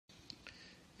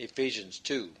Ephesians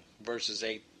 2, verses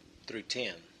 8 through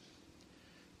 10.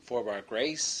 For by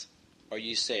grace are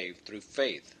ye saved through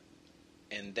faith,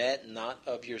 and that not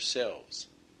of yourselves.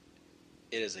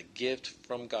 It is a gift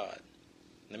from God.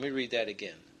 Let me read that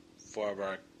again. For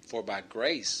by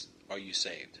grace are you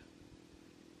saved.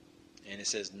 And it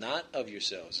says not of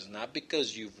yourselves. It's not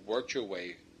because you've worked your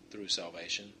way through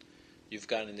salvation. You've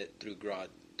gotten it through God.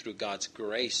 Through God's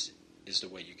grace is the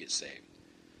way you get saved.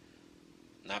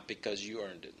 Not because you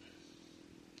earned it.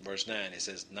 Verse 9, it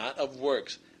says, not of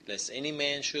works, lest any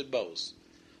man should boast.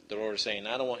 The Lord is saying,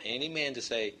 I don't want any man to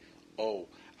say, oh,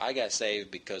 I got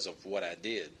saved because of what I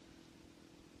did.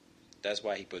 That's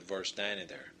why he put verse 9 in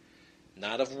there.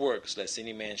 Not of works, lest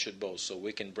any man should boast. So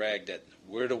we can brag that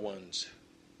we're the ones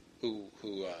who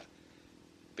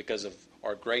because of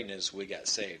our greatness, we got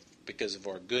saved. Because of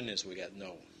our goodness, we got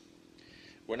no.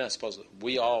 We're not supposed to.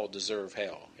 We all deserve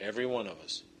hell. Every one of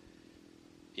us.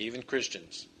 Even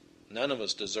Christians. None of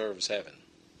us deserves heaven.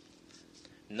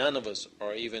 None of us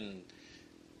are even,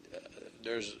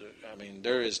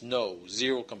 there is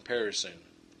zero comparison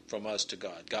from us to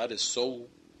God. God is so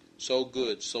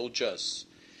good, so just,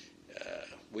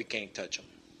 we can't touch him.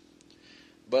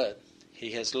 But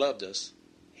he has loved us.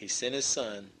 He sent his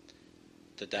son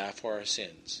to die for our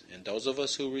sins. And those of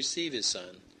us who receive his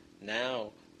son,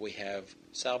 now we have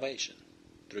salvation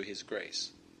through his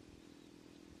grace.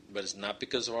 But it's not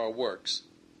because of our works.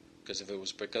 Because if it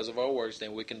was because of our works,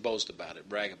 then we can boast about it,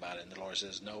 brag about it. And the Lord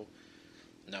says, no,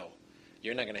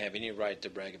 you're not going to have any right to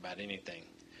brag about anything.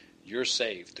 You're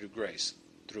saved through grace,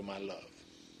 through my love.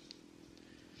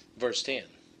 Verse 10,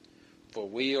 for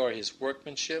we are his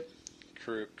workmanship,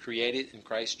 created in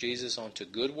Christ Jesus unto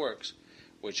good works,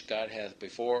 which God hath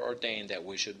before ordained that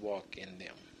we should walk in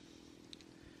them.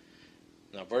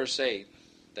 Now verse 8,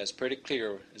 that's pretty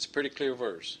clear. It's a pretty clear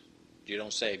verse. You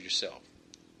don't save yourself.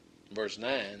 Verse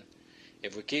 9,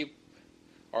 if we keep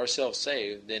ourselves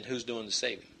saved, then who's doing the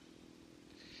saving?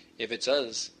 If it's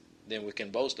us, then we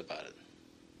can boast about it.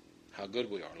 How good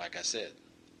we are, like I said.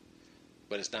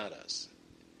 But it's not us.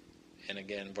 And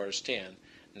again, verse 10,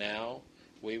 now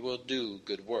we will do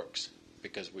good works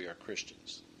because we are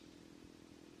Christians.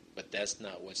 But that's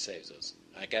not what saves us.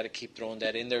 I got to keep throwing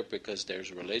that in there because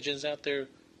there's religions out there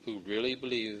who really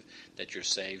believe that you're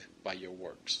saved by your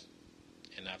works.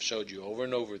 And I've showed you over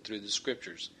and over through the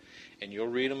scriptures. And you'll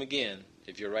read them again.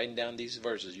 If you're writing down these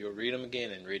verses, you'll read them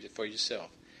again and read it for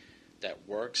yourself. That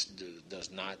works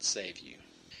does not save you.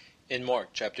 In Mark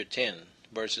chapter 10,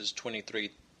 verses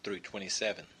 23 through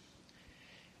 27.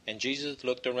 And Jesus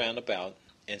looked around about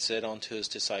and said unto his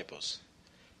disciples,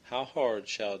 how hard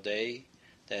shall they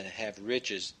that have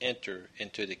riches enter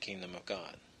into the kingdom of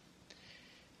God?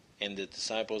 And the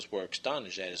disciples were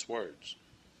astonished at his words.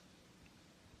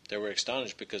 They were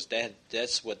astonished because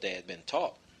that's what they had been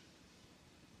taught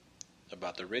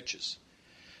about the riches.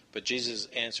 But Jesus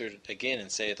answered again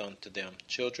and saith unto them,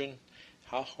 children,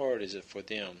 how hard is it for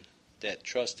them that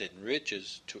trust in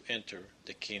riches to enter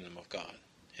the kingdom of God?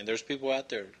 And there's people out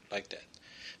there like that.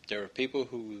 There are people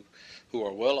who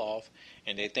are well off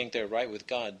and they think they're right with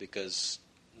God because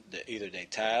either they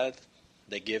tithe,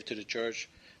 they give to the church.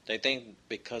 They think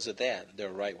because of that they're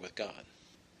right with God.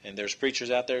 And there's preachers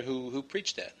out there who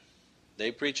preach that.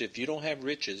 They preach if you don't have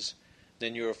riches,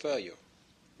 then you're a failure.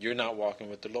 You're not walking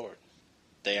with the Lord.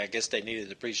 I guess they needed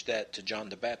to preach that to John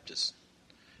the Baptist.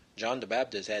 John the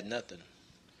Baptist had nothing.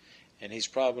 And he's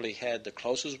probably had the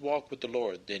closest walk with the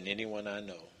Lord than anyone I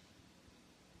know.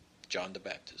 John the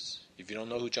Baptist. If you don't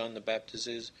know who John the Baptist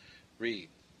is, read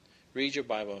your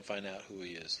Bible and find out who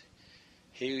he is.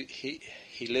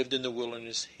 He lived in the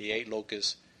wilderness. He ate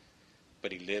locusts,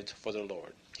 but he lived for the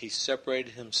Lord. He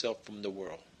separated himself from the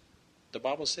world. The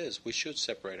Bible says we should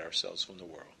separate ourselves from the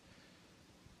world.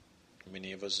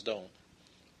 Many of us don't.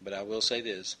 But I will say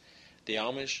this. The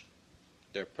Amish,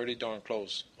 they're pretty darn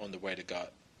close on the way to God,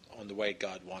 on the way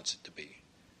God wants it to be.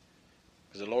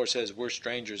 Because the Lord says we're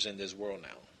strangers in this world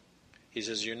now. He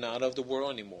says you're not of the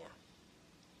world anymore.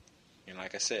 And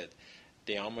like I said,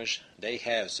 the Amish, they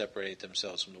have separated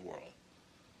themselves from the world.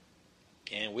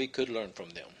 And we could learn from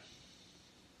them.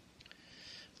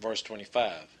 Verse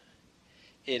 25.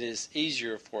 It is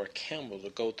easier for a camel to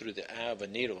go through the eye of a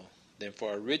needle than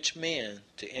for a rich man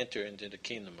to enter into the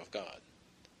kingdom of God.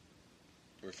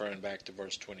 Referring back to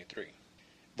verse 23.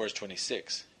 Verse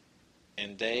 26.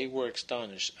 And they were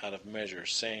astonished out of measure,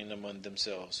 saying among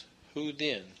themselves, who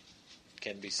then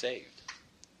can be saved?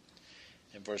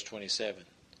 And verse 27.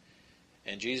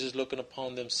 And Jesus looking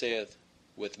upon them saith,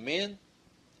 with men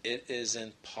it is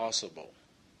impossible,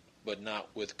 but not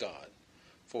with God.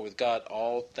 For with God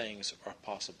all things are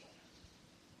possible.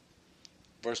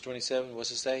 Verse 27,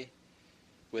 what's it say?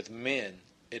 With men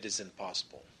it is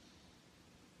impossible.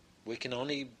 We can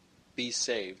only be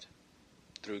saved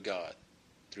through God,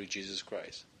 through Jesus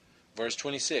Christ. Verse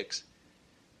 26,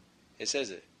 it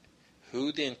says it.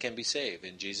 Who then can be saved?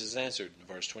 And Jesus answered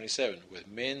in verse 27, with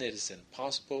men it is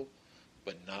impossible,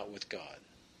 but not with God.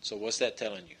 So what's that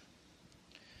telling you?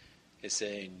 It's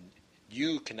saying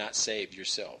you cannot save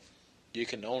yourself. You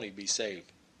can only be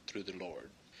saved through the Lord.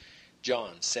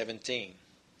 John 17,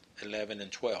 11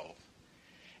 and 12.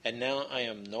 And now I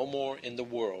am no more in the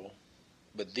world,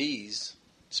 but these,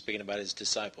 speaking about his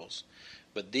disciples,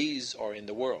 but these are in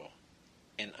the world,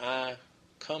 and I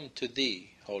come to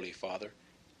thee, Holy Father,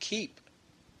 keep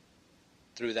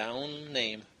through thy own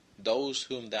name those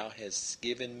whom thou hast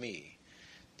given me,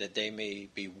 that they may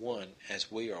be one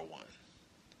as we are one.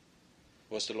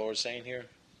 What's the Lord saying here?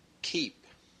 Keep.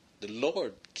 The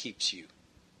Lord keeps you.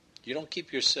 You don't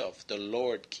keep yourself. The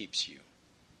Lord keeps you.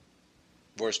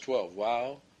 Verse 12,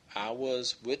 while I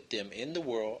was with them in the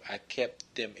world, I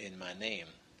kept them in my name.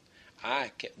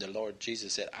 The Lord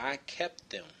Jesus said, I kept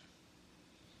them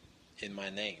in my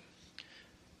name.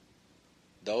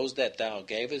 Those that thou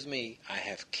gavest me, I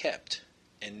have kept,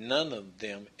 and none of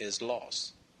them is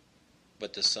lost,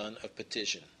 but the son of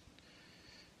petition,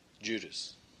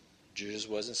 Judas. Judas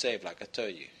wasn't saved, like I tell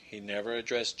you. He never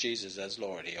addressed Jesus as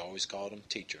Lord. He always called him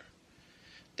teacher,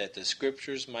 that the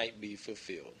scriptures might be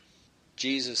fulfilled.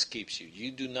 Jesus keeps you.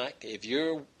 You do not, if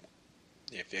you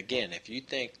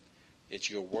think it's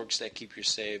your works that keep you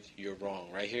saved, you're wrong.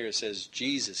 Right here it says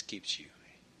Jesus keeps you.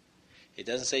 It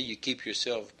doesn't say you keep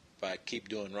yourself by keep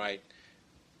doing right.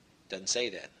 It doesn't say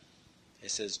that.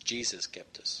 It says Jesus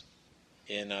kept us.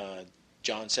 In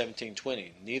John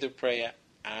 17:20, neither pray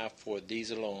I for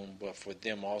these alone, but for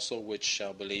them also which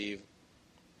shall believe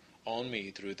on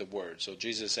me through the word. So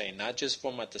Jesus is saying, not just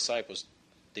for my disciples,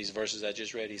 these verses I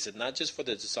just read, he said, not just for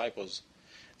the disciples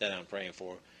that I'm praying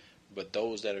for, but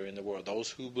those that are in the world, those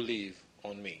who believe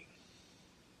on me.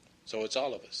 So it's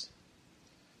all of us.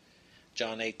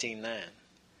 John 18:9,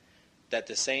 that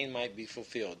the saying might be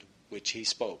fulfilled, which he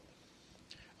spoke.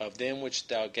 Of them which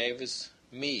thou gavest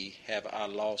me have I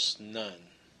lost none.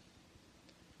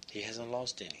 He hasn't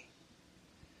lost any.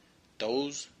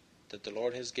 Those that the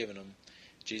Lord has given him,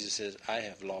 Jesus says, I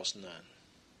have lost none.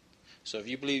 So if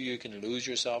you believe you can lose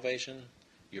your salvation,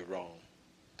 you're wrong.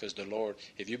 Because the Lord,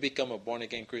 if you become a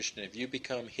born-again Christian, if you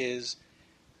become his,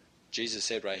 Jesus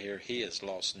said right here, he has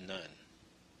lost none.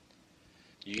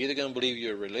 You're either going to believe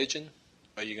your religion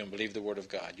or you're going to believe the Word of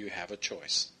God. You have a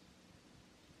choice.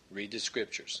 Read the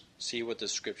Scriptures. See what the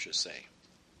Scriptures say.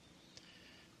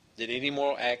 Did any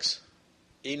moral acts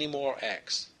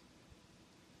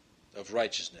of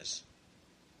righteousness,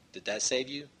 did that save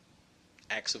you?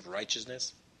 Acts of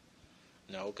righteousness?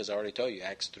 No, because I already told you,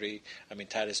 Titus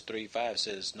 3:5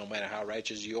 says, no matter how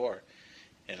righteous you are,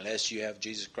 unless you have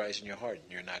Jesus Christ in your heart,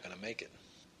 you're not going to make it.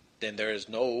 Then there is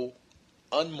no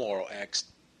unmoral acts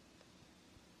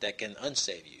that can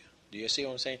unsave you. Do you see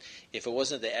what I'm saying? If it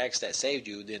wasn't the acts that saved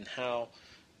you, then how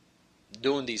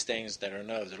doing these things that are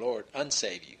not of the Lord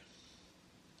unsave you?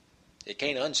 It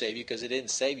can't unsave you because it didn't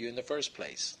save you in the first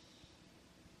place.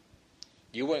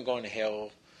 You weren't going to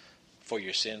hell for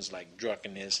your sins like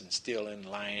drunkenness and stealing,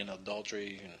 lying,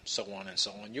 adultery, and so on and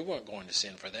so on. You weren't going to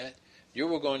sin for that. You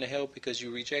were going to hell because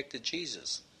you rejected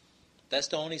Jesus. That's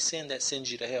the only sin that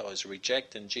sends you to hell, is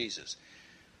rejecting Jesus.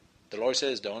 The Lord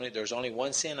says there's only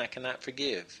one sin I cannot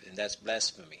forgive, and that's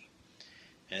blasphemy.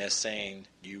 And that's saying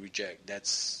you reject.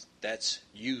 That's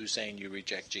you saying you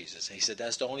reject Jesus. And he said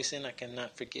that's the only sin I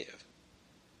cannot forgive.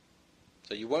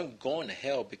 So you weren't going to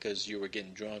hell because you were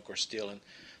getting drunk or stealing.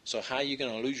 So how are you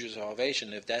going to lose your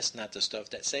salvation if that's not the stuff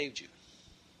that saved you?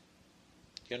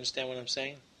 You understand what I'm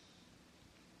saying?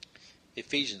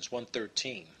 Ephesians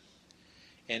 1:13,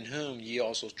 in whom ye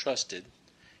also trusted,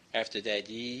 after that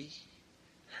ye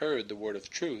heard the word of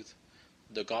truth,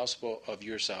 the gospel of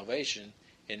your salvation,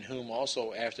 in whom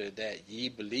also after that ye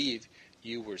believed,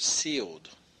 you were sealed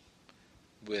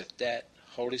with that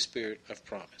Holy Spirit of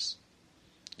promise.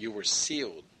 You were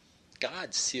sealed.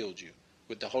 God sealed you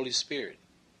with the Holy Spirit.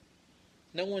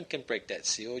 No one can break that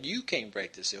seal. You can't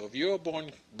break the seal. If you're a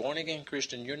born again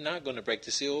Christian, you're not going to break the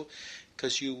seal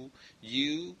because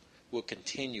you will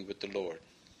continue with the Lord.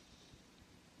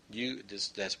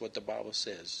 That's what the Bible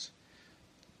says.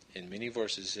 In many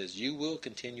verses it says you will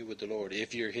continue with the Lord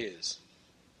if you're his.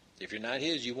 If you're not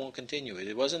his, you won't continue it.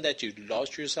 It wasn't that you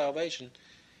lost your salvation.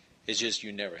 It's just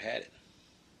you never had it.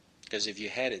 Because if you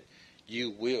had it,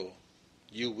 you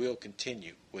will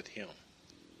continue with him.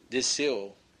 This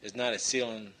seal is not a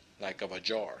sealing like of a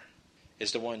jar.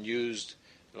 It's the one used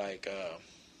like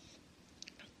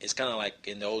It's kind of like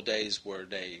in the old days where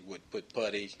they would put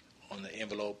putty on the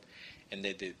envelope and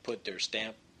they did put their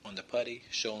stamp on the putty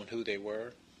showing who they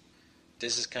were.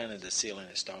 This is kind of the sealing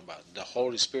it's talking about. The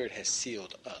Holy Spirit has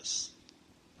sealed us.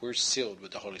 We're sealed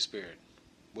with the Holy Spirit.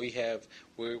 We have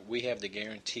the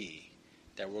guarantee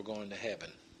that we're going to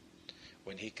heaven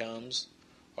when He comes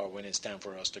or when it's time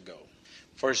for us to go.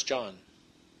 1 John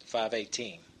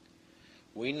 5:18.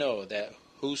 We know that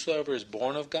whosoever is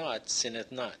born of God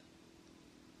sinneth not.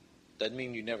 Doesn't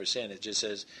mean you never sin. It just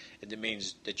says it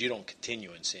means that you don't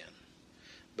continue in sin.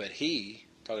 But he,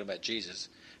 talking about Jesus,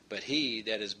 but he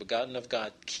that is begotten of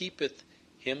God keepeth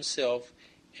himself,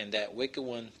 and that wicked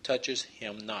one touches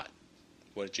him not.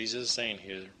 What Jesus is saying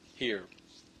here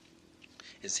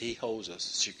is He holds us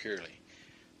securely.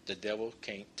 The devil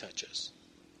can't touch us.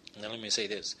 Now let me say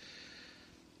this.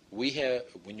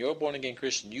 When you're a born again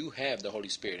Christian, you have the Holy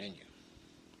Spirit in you.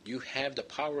 You have the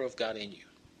power of God in you.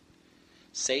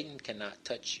 Satan cannot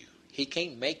touch you. He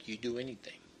can't make you do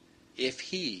anything. If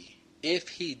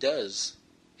he does,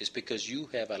 it's because you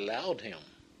have allowed him.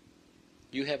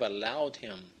 You have allowed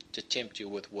him to tempt you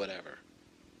with whatever.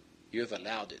 You have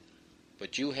allowed it.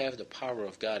 But you have the power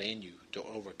of God in you to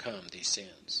overcome these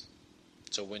sins.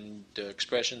 So when the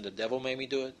expression, the devil made me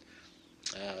do it,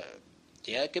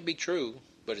 yeah, it could be true,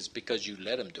 but it's because you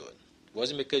let him do it. It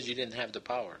wasn't because you didn't have the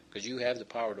power, because you have the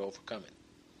power to overcome it.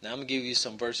 Now I'm going to give you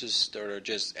some verses that are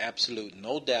just absolute,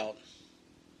 no doubt,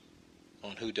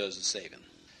 on who does the saving.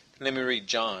 Let me read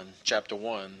John chapter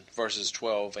 1, verses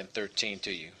 12 and 13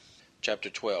 to you.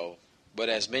 Chapter 12. But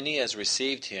as many as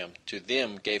received him, to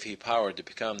them gave he power to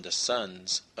become the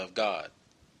sons of God,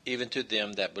 even to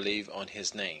them that believe on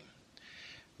his name,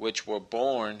 which were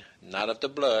born not of the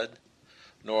blood,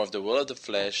 nor of the will of the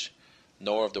flesh,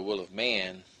 nor of the will of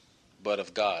man, but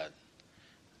of God.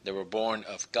 They were born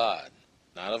of God,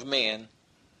 not of man.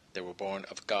 They were born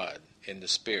of God in the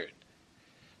Spirit.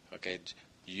 Okay,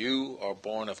 you are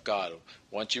born of God.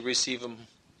 Once you receive him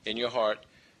in your heart,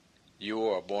 you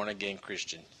are a born again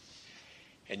Christian.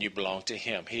 And you belong to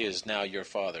him. He is now your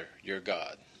Father, your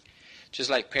God. Just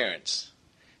like parents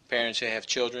who have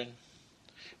children.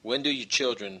 When do your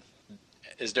children,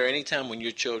 is there any time when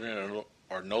your children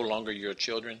are no longer your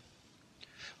children?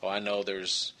 Oh, I know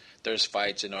there's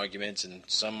fights and arguments, and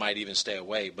some might even stay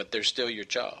away, but they're still your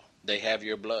child. They have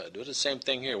your blood. It's the same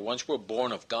thing here. Once we're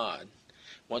born of God,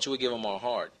 once we give him our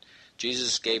heart,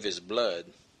 Jesus gave his blood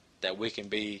that we can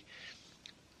be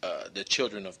the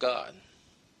children of God.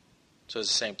 So it's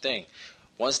the same thing.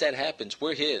 Once that happens,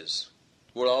 we're his.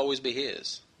 We'll always be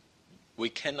his. We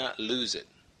cannot lose it.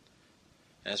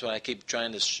 And that's why I keep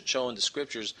trying to show in the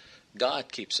scriptures, God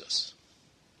keeps us.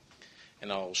 And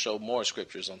I'll show more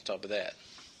scriptures on top of that.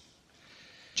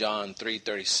 John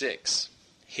 3:36.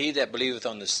 He that believeth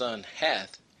on the Son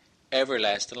hath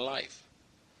everlasting life.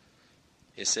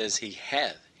 It says he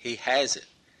hath. He has it.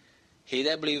 He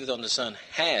that believeth on the Son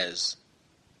has,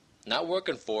 not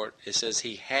working for it, it says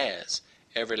he has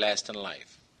everlasting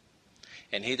life.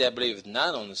 And he that believeth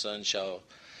not on the Son shall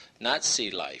not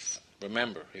see life.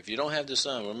 Remember, if you don't have the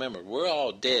Son, remember, we're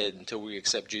all dead until we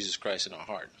accept Jesus Christ in our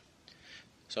heart.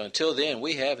 So until then,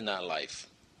 we have not life.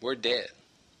 We're dead.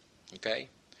 Okay?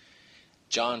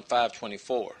 John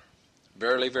 5:24.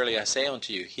 Verily, verily, I say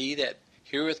unto you, he that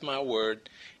heareth my word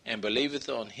and believeth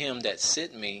on him that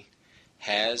sent me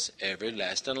has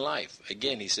everlasting life.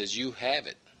 Again, he says, you have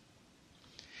it.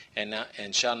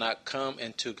 And shall not come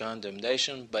into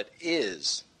condemnation, but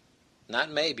is, not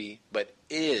maybe, but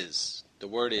is. The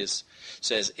word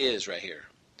says is right here.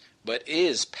 But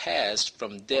is passed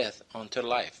from death unto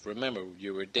life. Remember,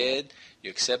 you were dead, you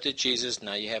accepted Jesus,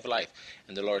 now you have life.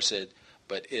 And the Lord said,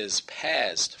 but is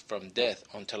passed from death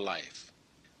unto life.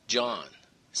 John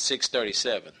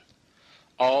 6:37.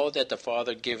 All that the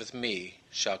Father giveth me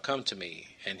shall come to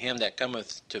me, and him that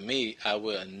cometh to me I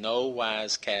will in no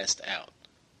wise cast out.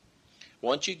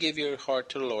 Once you give your heart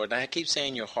to the Lord, and I keep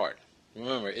saying your heart.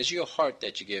 Remember, it's your heart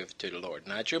that you give to the Lord,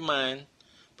 not your mind,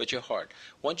 but your heart.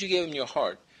 Once you give him your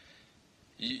heart,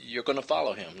 you're going to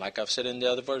follow him. Like I've said in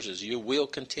the other verses, you will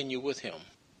continue with him.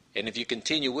 And if you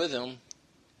continue with him,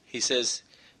 he says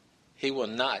he will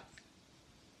not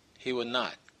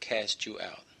cast you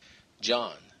out.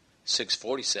 John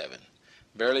 6:47.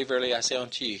 Verily, verily, I say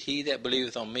unto you, he that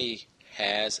believeth on me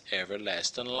has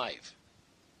everlasting life.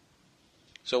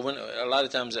 So when a lot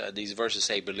of times these verses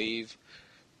say believe,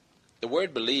 the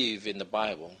word believe in the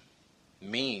Bible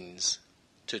means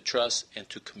to trust and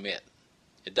to commit.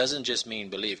 It doesn't just mean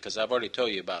believe, because I've already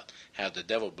told you about how the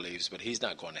devil believes, but he's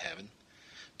not going to heaven.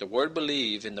 The word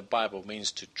believe in the Bible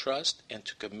means to trust and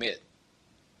to commit.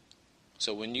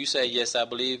 So when you say, yes, I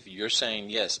believe, you're saying,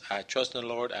 yes, I trust in the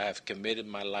Lord. I have committed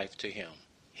my life to Him.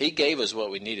 He gave us what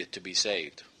we needed to be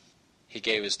saved. He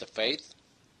gave us the faith.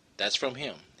 That's from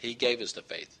Him. He gave us the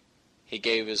faith. He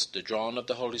gave us the drawing of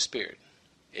the Holy Spirit.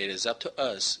 It is up to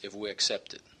us if we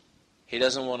accept it. He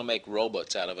doesn't want to make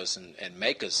robots out of us and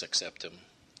make us accept Him.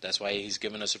 That's why He's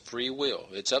given us a free will.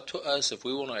 It's up to us if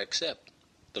we want to accept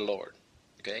the Lord.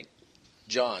 Okay?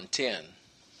 John 10,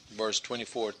 verse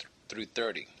 24 through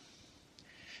 30.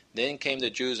 Then came the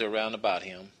Jews around about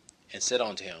Him, and said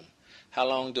unto Him, How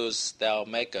long dost thou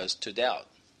make us to doubt?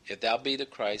 If thou be the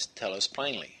Christ, tell us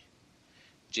plainly.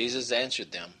 Jesus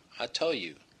answered them, I tell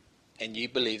you, and ye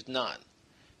believe not.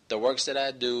 The works that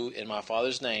I do in my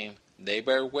Father's name, they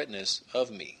bear witness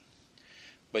of me.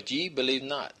 But ye believe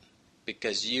not,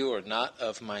 because you are not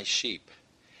of my sheep.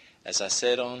 As I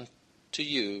said unto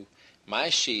you, my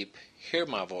sheep hear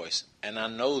my voice, and I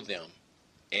know them,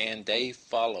 and they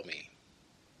follow me.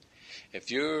 If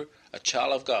you're a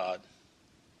child of God,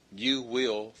 you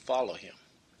will follow Him.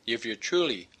 If you're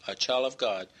truly a child of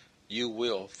God, you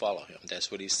will follow Him. That's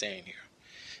what He's saying here.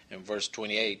 In verse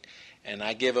 28, And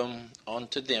I give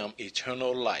unto them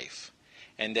eternal life,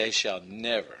 and they shall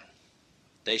never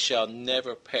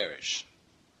perish,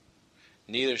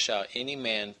 neither shall any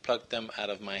man pluck them out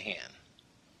of my hand.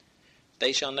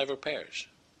 They shall never perish.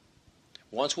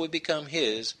 Once we become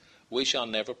His, we shall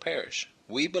never perish.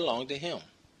 We belong to Him.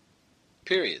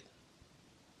 Period.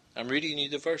 I'm reading you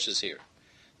the verses here.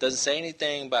 Doesn't say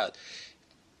anything about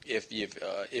if you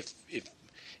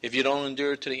don't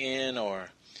endure to the end, or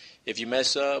if you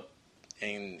mess up,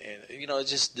 and it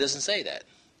just doesn't say that.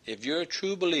 If you're a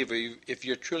true believer, if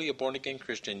you're truly a born again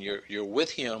Christian, you're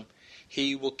with Him.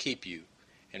 He will keep you.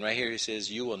 And right here He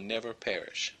says, you will never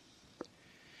perish.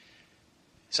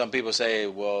 Some people say,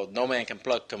 well, no man can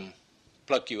pluck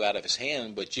you out of His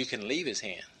hand, but you can leave His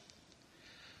hand.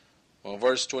 Well,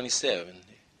 verse 27,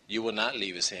 you will not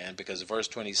leave His hand, because verse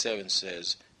 27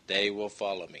 says, they will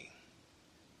follow me.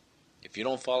 If you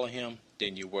don't follow Him,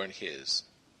 then you weren't His.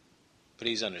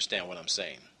 Please understand what I'm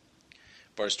saying.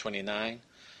 Verse 29,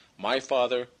 my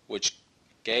Father, which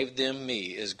gave them me,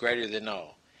 is greater than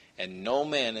all, and no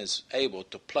man is able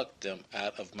to pluck them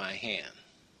out of my hand.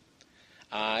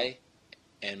 I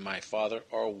and my Father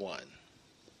are one.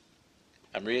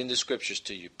 I'm reading the scriptures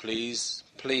to you. Please,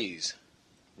 please,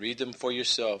 read them for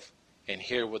yourself and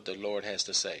hear what the Lord has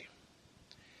to say.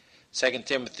 2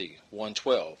 Timothy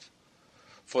 1:12.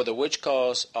 For the which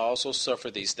cause I also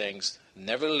suffer these things.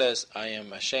 Nevertheless, I am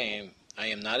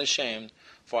not ashamed,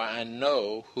 for I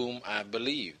know whom I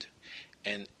believed,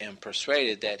 and am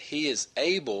persuaded that He is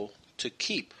able to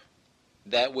keep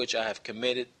that which I have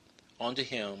committed unto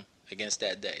Him against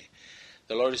that day.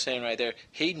 The Lord is saying right there,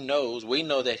 we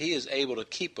know that He is able to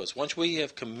keep us. Once we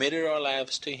have committed our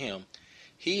lives to Him,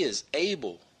 He is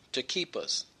able to keep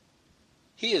us.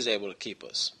 He is able to keep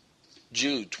us.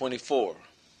 Jude 24.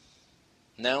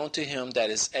 Now unto Him that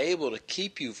is able to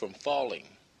keep you from falling,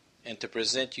 and to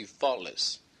present you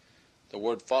faultless. The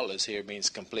word faultless here means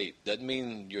complete. Doesn't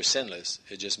mean you're sinless.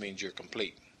 It just means you're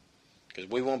complete. Because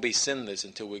we won't be sinless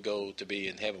until we go to be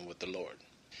in heaven with the Lord.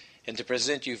 And to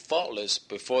present you faultless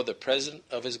before the presence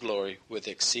of His glory with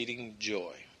exceeding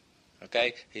joy.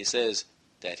 Okay? He says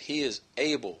that He is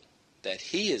able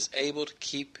to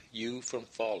keep you from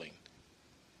falling.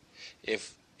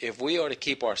 If we are to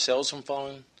keep ourselves from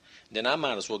falling, then I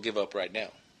might as well give up right now.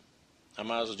 I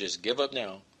might as well just give up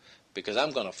now, because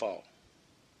I'm going to fall.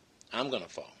 I'm going to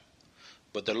fall.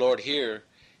 But the Lord here,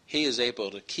 He is able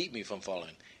to keep me from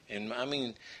falling. And I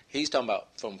mean, He's talking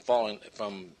about from falling,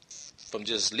 from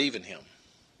just leaving Him.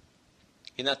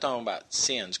 He's not talking about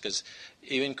sins, because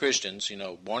even Christians,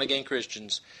 born again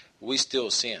Christians, we still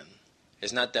sin.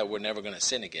 It's not that we're never going to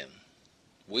sin again.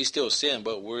 We still sin,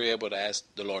 but we're able to ask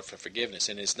the Lord for forgiveness.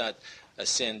 And it's not a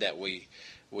sin that we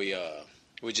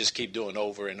just keep doing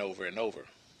over and over and over.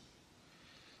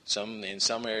 In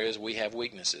some areas we have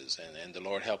weaknesses, and the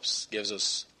Lord gives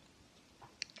us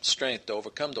strength to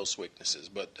overcome those weaknesses.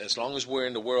 But as long as we're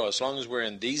in the world, as long as we're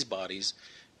in these bodies,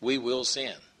 we will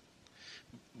sin.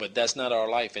 But that's not our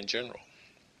life in general.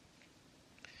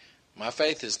 My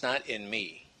faith is not in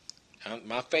me.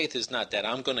 My faith is not that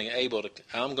I'm going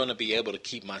to be able to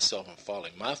keep myself from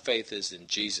falling. My faith is in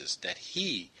Jesus, that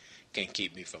He can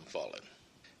keep me from falling.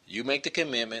 You make the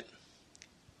commitment,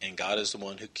 and God is the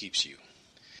one who keeps you.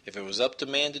 If it was up to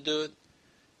man to do it,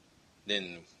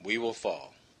 then we will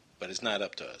fall. But it's not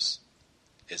up to us.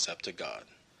 It's up to God.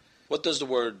 What does the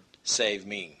word save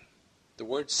mean? The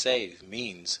word save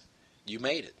means you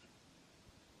made it.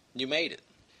 You made it.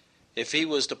 If He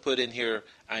was to put in here,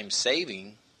 I'm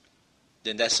saving,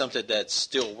 then that's something that's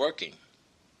still working.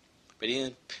 But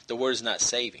the word is not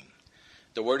saving.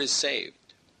 The word is saved.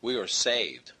 We are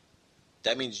saved.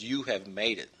 That means you have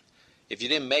made it. If you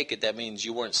didn't make it, that means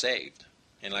you weren't saved.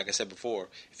 And like I said before,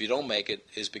 if you don't make it,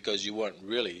 it's because you weren't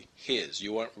really his.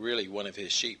 You weren't really one of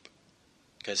his sheep.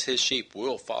 Because his sheep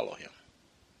will follow him.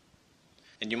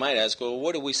 And you might ask, well,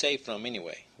 what are we saved from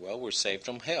anyway? Well, we're saved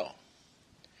from hell.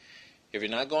 If you're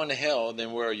not going to hell,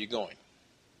 then where are you going?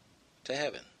 To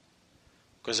heaven.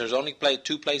 Because there's only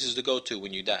two places to go to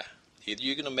when you die. Either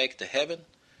you're going to make it to heaven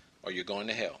or you're going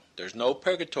to hell. There's no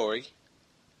purgatory.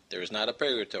 There is not a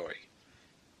purgatory.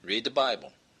 Read the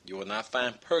Bible. You will not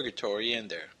find purgatory in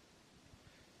there.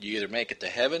 You either make it to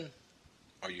heaven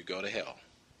or you go to hell.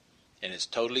 And it's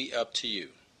totally up to you.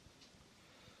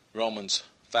 Romans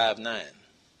 5:9.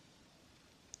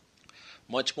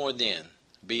 Much more then,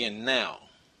 being now,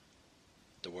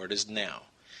 the word is now,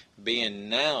 being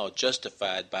now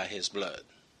justified by his blood.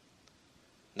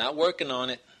 Not working on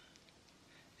it.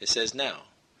 It says now.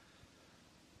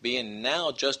 Being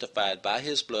now justified by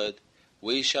his blood,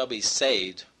 we shall be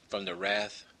saved from the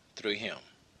wrath through him.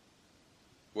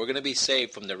 We're going to be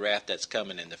saved from the wrath that's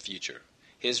coming in the future.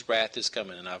 His wrath is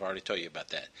coming, and I've already told you about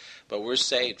that. But we're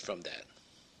saved from that.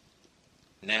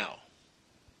 Now.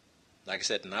 Like I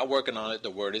said, not working on it, the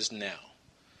word is now.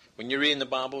 When you're reading the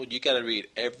Bible, you got to read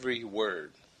every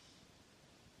word.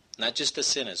 Not just the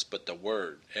sentence, but the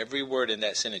word. Every word in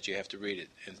that sentence, you have to read it.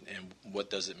 And what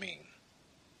does it mean?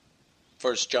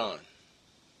 1 John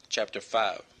chapter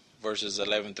 5, verses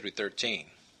 11 through 13.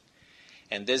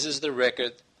 And this is the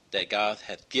record that God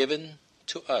hath given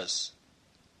to us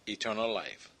eternal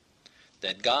life.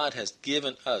 That God has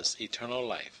given us eternal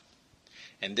life.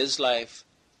 And this life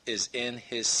is in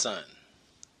his Son.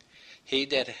 He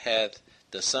that hath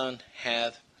the Son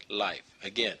hath life.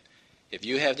 Again, if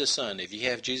you have the Son, if you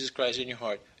have Jesus Christ in your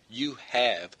heart, you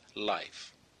have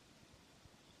life.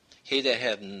 He that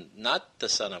hath not the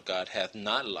Son of God hath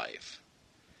not life.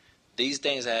 These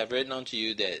things I have written unto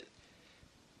you that,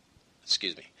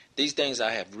 these things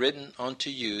I have written unto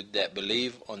you that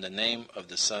believe on the name of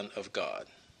the Son of God.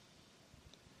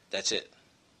 That's it.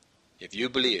 If you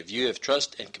believe, if you have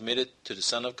trust and committed to the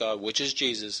Son of God, which is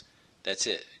Jesus, that's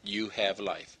it. You have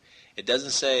life. It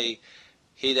doesn't say,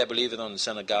 he that believeth on the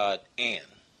Son of God, and.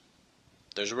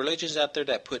 There's religions out there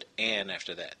that put and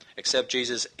after that. Accept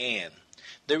Jesus, and.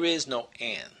 There is no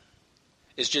and.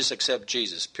 It's just accept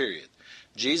Jesus, period.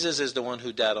 Jesus is the one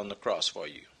who died on the cross for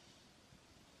you.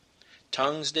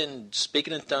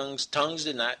 Speaking in tongues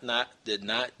did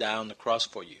not die on the cross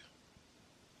for you.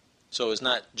 So it's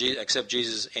not accept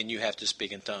Jesus and you have to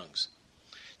speak in tongues.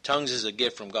 Tongues is a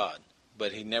gift from God,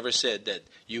 but he never said that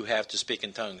you have to speak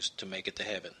in tongues to make it to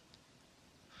heaven.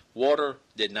 Water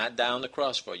did not die on the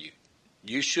cross for you.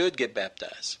 You should get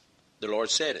baptized. The Lord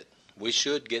said it. We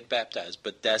should get baptized,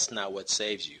 but that's not what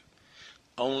saves you.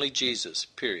 Only Jesus,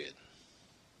 period.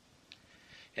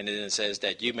 And then it says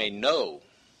that you may know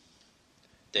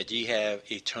that ye have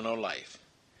eternal life,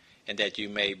 and that you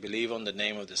may believe on the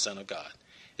name of the Son of God.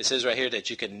 It says right here that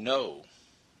you can know,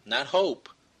 not hope.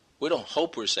 We don't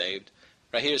hope we're saved.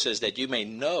 Right here it says that you may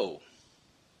know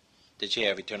that you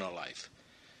have eternal life.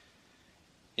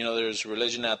 You know, there's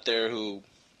religion out there who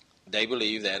they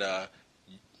believe that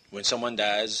when someone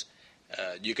dies,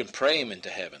 you can pray him into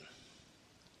heaven.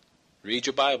 Read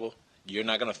your Bible. You're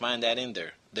not going to find that in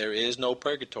there. There is no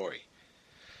purgatory.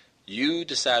 You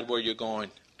decide where you're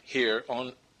going here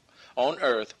on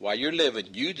earth. While you're living,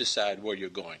 you decide where you're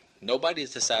going. Nobody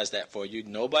decides that for you.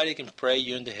 Nobody can pray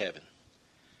you into heaven.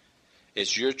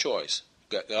 It's your choice.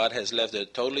 God has left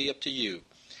it totally up to you.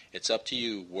 It's up to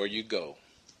you where you go.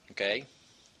 Okay?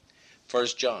 1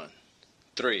 John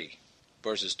 3,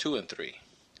 verses 2 and 3.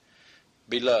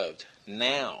 Beloved,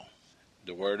 now.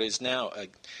 The word is now.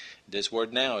 This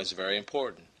word now is very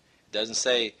important. It doesn't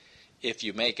say if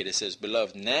you make it. It says,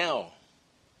 beloved, now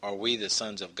are we the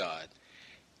sons of God.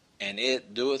 And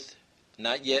it doeth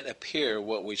not yet appear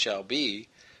what we shall be,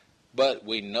 but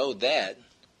we know that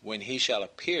when he shall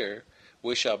appear,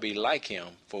 we shall be like him,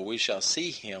 for we shall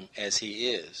see him as he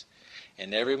is.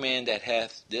 And every man that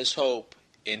hath this hope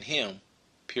in him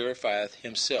purifieth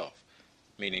himself,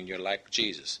 meaning you're like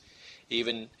Jesus,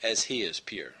 even as he is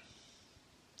pure.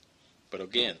 But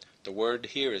again, the word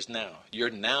here is now. You're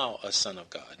now a son of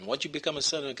God. And once you become a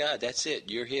son of God, that's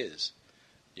it. You're his.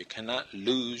 You cannot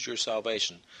lose your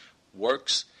salvation.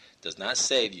 Works does not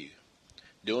save you.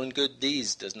 Doing good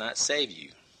deeds does not save you.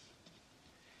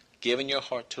 Giving your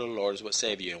heart to the Lord is what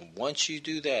saves you. And once you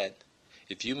do that,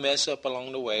 if you mess up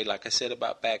along the way, like I said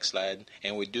about backsliding,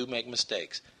 and we do make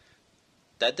mistakes,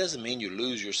 that doesn't mean you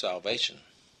lose your salvation.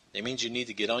 It means you need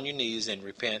to get on your knees and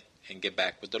repent and get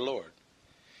back with the Lord.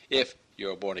 if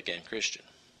you're a born-again Christian.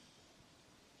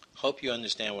 Hope you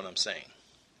understand what I'm saying.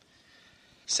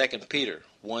 2 Peter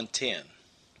 1:10.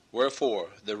 Wherefore,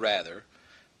 the rather,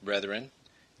 brethren,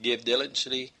 give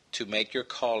diligently to make your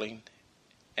calling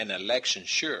and election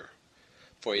sure.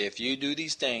 For if you do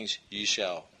these things, you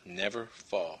shall never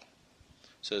fall.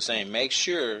 So it's saying, make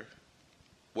sure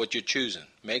what you're choosing.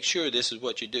 Make sure this is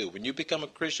what you do. When you become a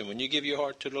Christian, when you give your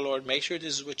heart to the Lord, make sure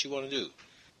this is what you want to do.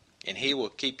 And He will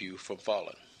keep you from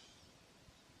falling.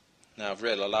 Now, I've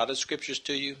read a lot of scriptures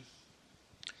to you.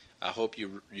 I hope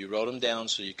you wrote them down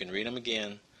so you can read them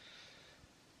again.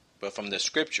 But from the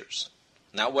scriptures,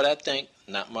 not what I think,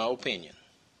 not my opinion.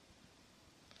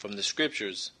 From the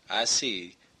scriptures, I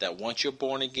see that once you're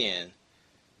born again,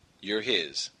 you're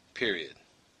His, period.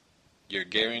 You're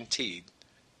guaranteed.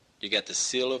 You got the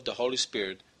seal of the Holy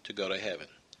Spirit to go to heaven.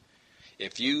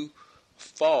 If you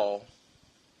fall,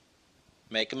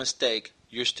 make a mistake,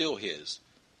 you're still His.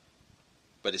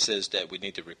 But it says that we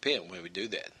need to repent when we do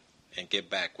that and get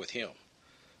back with Him.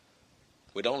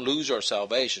 We don't lose our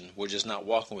salvation. We're just not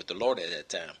walking with the Lord at that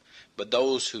time. But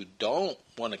those who don't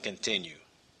want to continue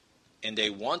and they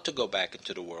want to go back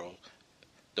into the world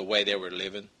the way they were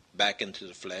living, back into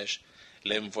the flesh,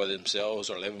 living for themselves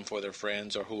or living for their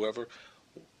friends or whoever,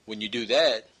 when you do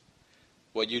that,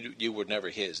 well, you were never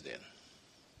His then.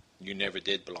 You never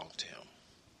did belong to Him.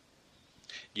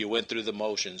 You went through the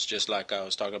motions, just like I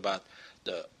was talking about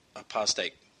the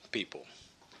apostate people.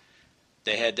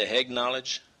 They had the head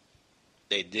knowledge.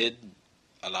 They did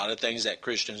a lot of things that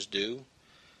Christians do.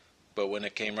 But when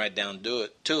it came right down to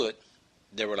it,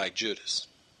 they were like Judas.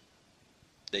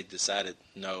 They decided,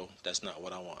 no, that's not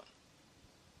what I want.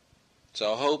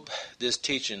 So I hope this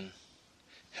teaching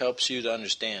helps you to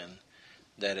understand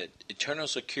that eternal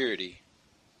security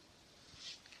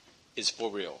is for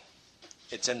real.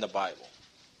 It's in the Bible.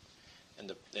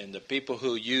 And the people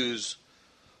who use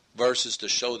verses to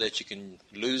show that you can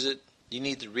lose it, you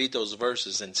need to read those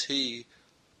verses and see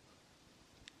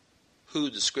who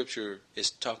the scripture is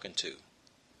talking to.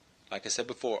 Like I said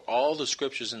before, all the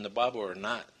scriptures in the Bible are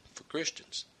not for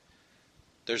Christians.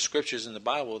 There's scriptures in the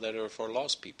Bible that are for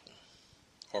lost people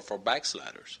or for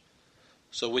backsliders.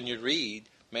 So when you read,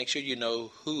 make sure you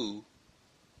know who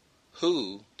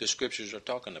the scriptures are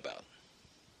talking about.